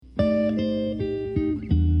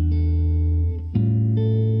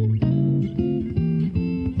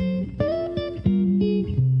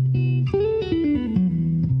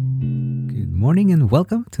morning and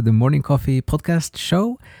welcome to the Morning Coffee Podcast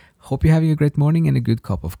Show. Hope you're having a great morning and a good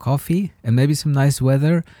cup of coffee and maybe some nice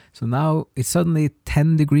weather. So now it's suddenly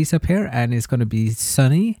 10 degrees up here and it's going to be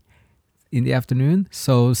sunny in the afternoon.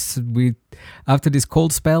 So we, after this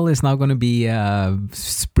cold spell, it's now going to be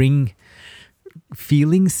spring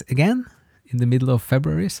feelings again in the middle of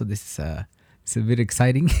February. So this is it's a bit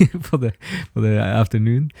exciting for the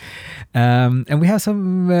afternoon, and we have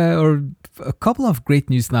or a couple of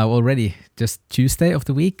great news now already. Just Tuesday of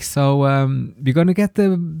the week, so we're gonna get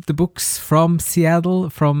the books from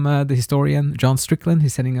Seattle from the historian John Strickland.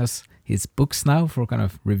 He's sending us his books now for kind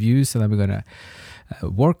of reviews, and then we're gonna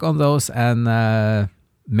work on those and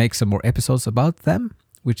make some more episodes about them,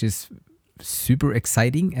 which is super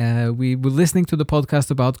exciting. We were listening to the podcast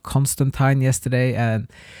about Constantine yesterday, and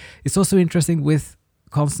it's also interesting with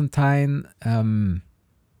Constantine,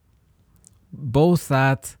 both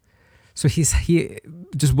that, so he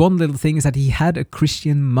just one little thing is that he had a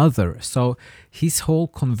Christian mother, so his whole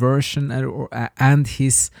conversion and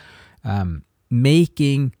his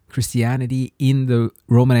making Christianity in the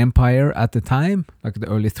Roman Empire at the time, like the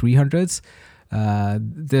early 300s,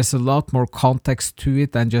 there's a lot more context to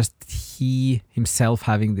it than just he himself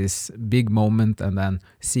having this big moment and then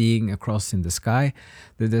seeing a cross in the sky.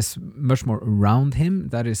 There's much more around him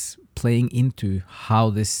that is playing into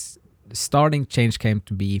how this starting change came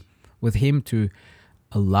to be with him to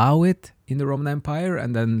allow it in the Roman Empire,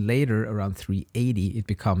 and then later around 380 it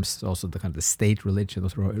becomes also the kind of the state religion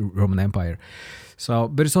of the Roman Empire. So,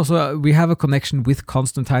 but it's also we have a connection with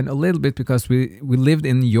Constantine a little bit because we lived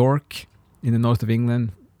in York in the north of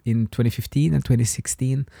England in 2015 and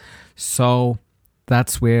 2016. So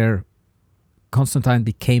that's where Constantine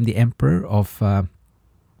became the emperor of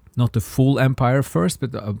not the full empire first,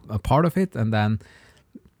 but a part of it. And then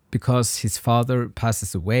because his father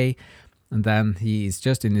passes away, and then he is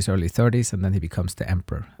just in his early 30s, and then he becomes the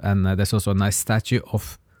emperor. And there's also a nice statue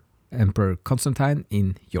of Emperor Constantine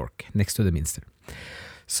in York next to the Minster.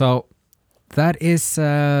 So that is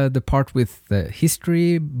the part with the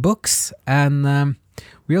history books, and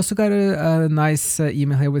we also got a nice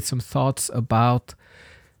email here with some thoughts about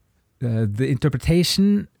the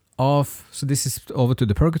interpretation of, so this is over to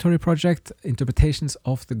the Purgatory Project, interpretations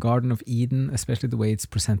of the Garden of Eden, especially the way it's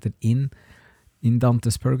presented in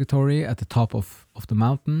Dante's Purgatory at the top of the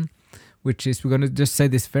mountain, which is, we're going to just say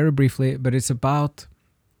this very briefly, but it's about,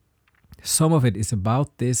 some of it is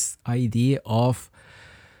about this idea of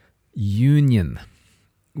union,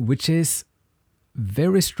 which is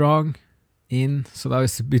very strong in, so that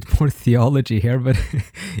was a bit more theology here, but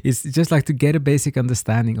it's just like to get a basic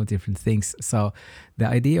understanding of different things. So the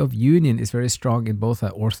idea of union is very strong in both the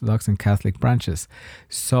Orthodox and Catholic branches.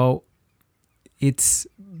 So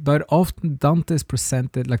but often Dante is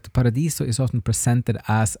presented, like the Paradiso is often presented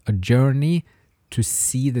as a journey to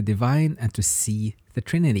see the divine and to see the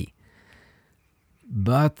Trinity.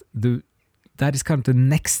 But that is kind of the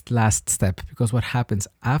next last step, because what happens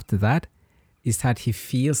after that is that he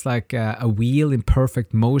feels like a wheel in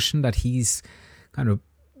perfect motion, that he's kind of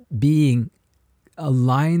being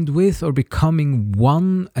aligned with or becoming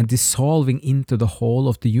one and dissolving into the whole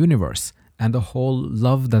of the universe and the whole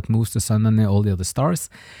love that moves the sun and all the other stars.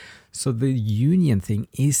 So the union thing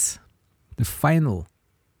is the final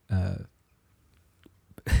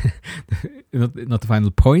not the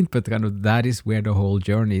final point, but kind of that is where the whole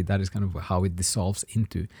journey, that is kind of how it dissolves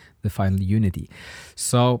into the final unity.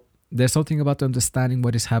 So there's something about understanding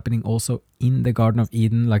what is happening also in the Garden of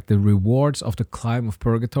Eden, like the rewards of the climb of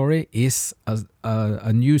purgatory is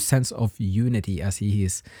a new sense of unity, as he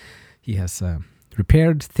has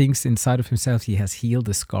repaired things inside of himself, he has healed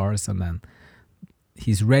the scars, and then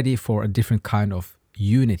he's ready for a different kind of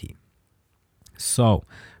unity. So,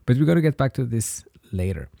 but we're going to get back to this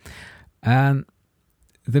later. And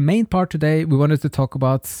the main part today, we wanted to talk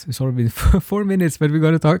about, it's already been 4 minutes, but we're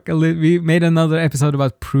going to talk a little, we made another episode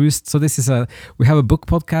about Proust. So this is we have a book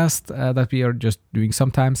podcast that we are just doing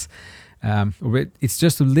sometimes. It's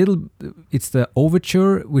just it's the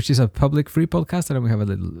Overture, which is a public free podcast, and then we have a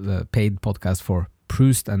little paid podcast for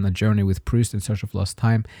Proust and a journey with Proust in search of lost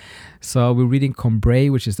time. So we're reading Combray,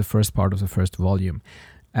 which is the first part of the first volume.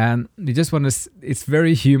 And we just want to, it's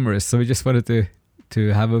very humorous, so we just wanted to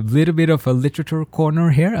have a little bit of a literature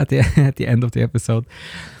corner here at the end of the episode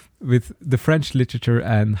with the French literature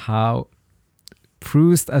and how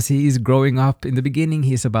Proust, as he is growing up, in the beginning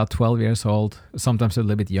he's about 12 years old, sometimes a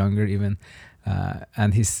little bit younger even,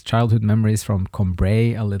 and his childhood memories from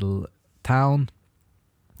Combray, a little town,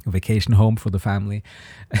 a vacation home for the family,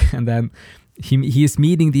 and then he is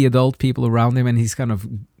meeting the adult people around him, and he's kind of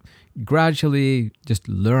gradually just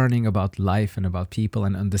learning about life and about people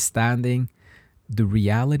and understanding the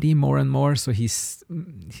reality more and more. So he's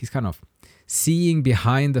kind of seeing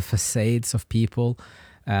behind the facades of people,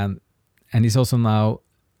 and he's also now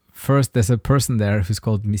first there's a person there who's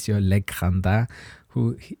called Monsieur Legrandin,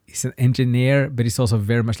 who is an engineer, but he's also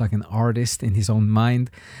very much like an artist in his own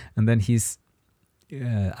mind. And then he's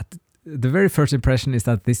the very first impression is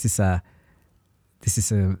that this is the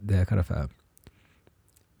kind of a,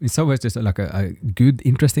 in some ways just like a good,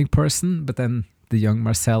 interesting person, but then the young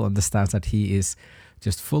Marcel understands that he is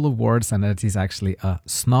just full of words and that he's actually a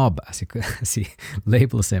snob, as he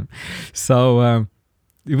labels him. So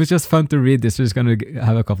it was just fun to read this. We're just going to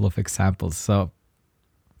have a couple of examples. So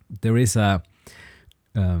there is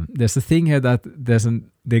there's a thing here that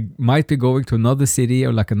they might be going to another city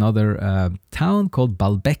or like another town called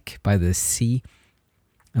Balbec by the sea.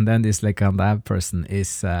 And then this Legrandin person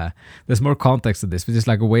is, there's more context to this, but it's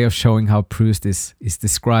like a way of showing how Proust is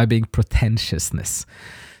describing pretentiousness.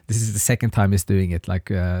 This is the second time he's doing it, like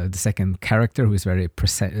the second character who is very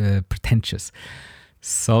pretentious.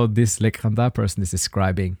 So this Legrandin person is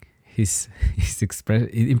describing his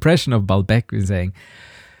impression of Balbec, is saying,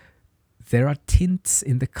 "There are tints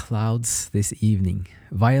in the clouds this evening,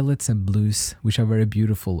 violets and blues, which are very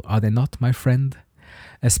beautiful. Are they not, my friend?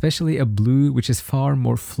 Especially a blue which is far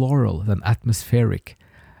more floral than atmospheric,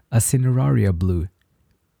 a cineraria blue,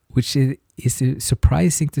 which is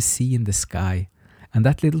surprising to see in the sky. And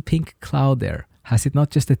that little pink cloud there, has it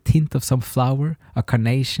not just a tint of some flower, a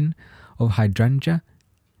carnation, of hydrangea?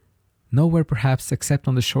 Nowhere perhaps except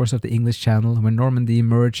on the shores of the English Channel, when Normandy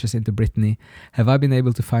merges into Brittany, have I been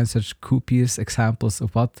able to find such copious examples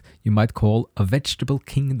of what you might call a vegetable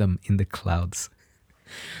kingdom in the clouds."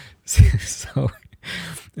 So,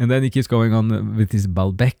 and then he keeps going on with his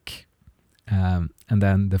Balbec. And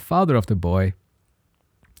then the father of the boy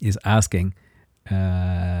is asking,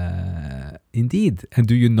 "Indeed, and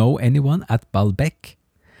do you know anyone at Balbec?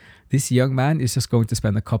 This young man is just going to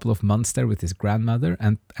spend a couple of months there with his grandmother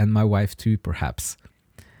and my wife too, perhaps."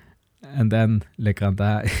 And then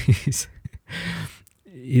Legrandin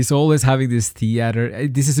he's always having this theater.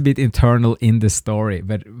 This is a bit internal in the story,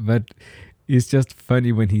 but it's just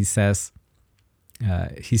funny when he says,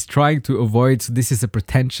 he's trying to avoid, so this is a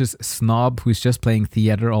pretentious snob who's just playing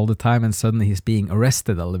theater all the time, and suddenly he's being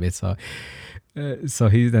arrested a little bit. So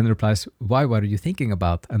he then replies, "Why, what are you thinking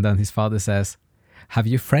about?" And then his father says, "Have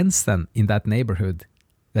you friends then in that neighborhood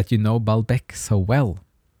that you know Balbec so well?"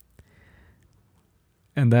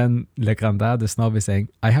 And then Legrandin, the snob, is saying,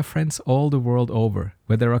 "I have friends all the world over,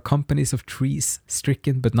 where there are companies of trees,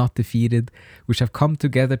 stricken but not defeated, which have come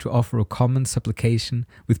together to offer a common supplication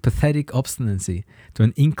with pathetic obstinacy to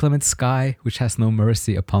an inclement sky which has no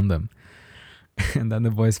mercy upon them." And then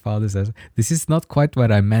the boy's father says, "This is not quite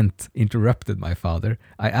what I meant," interrupted my father.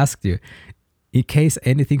 "I asked you, in case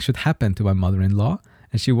anything should happen to my mother-in-law,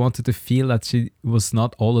 and she wanted to feel that she was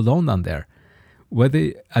not all alone down there,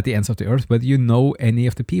 whether at the ends of the earth, whether you know any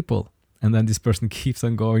of the people." And then this person keeps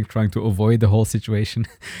on going, trying to avoid the whole situation.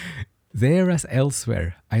 "There as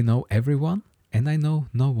elsewhere, I know everyone and I know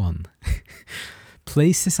no one.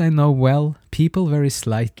 Places I know well, people very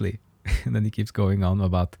slightly." And then he keeps going on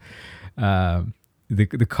about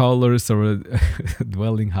the colors or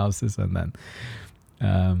dwelling houses. And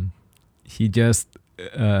then he just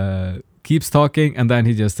keeps talking, and then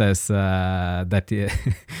he just says that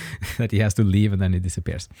he has to leave, and then he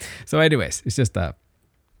disappears. So anyways, it's just a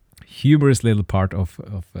humorous little part of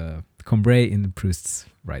Combray in Proust's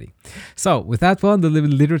writing. So with that one, the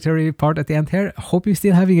literary part at the end here, I hope you're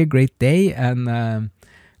still having a great day,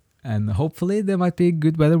 and hopefully there might be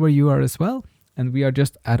good weather where you are as well. And we are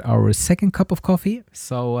just at our second cup of coffee,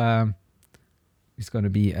 so it's going to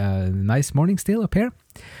be a nice morning still up here.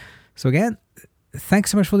 So again,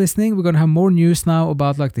 thanks so much for listening. We're going to have more news now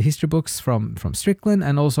about like the history books from Strickland,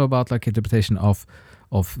 and also about like interpretation of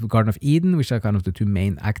Garden of Eden, which are kind of the two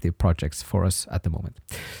main active projects for us at the moment.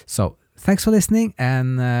 So thanks for listening,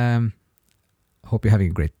 and hope you're having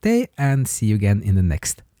a great day, and see you again in the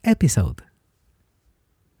next episode.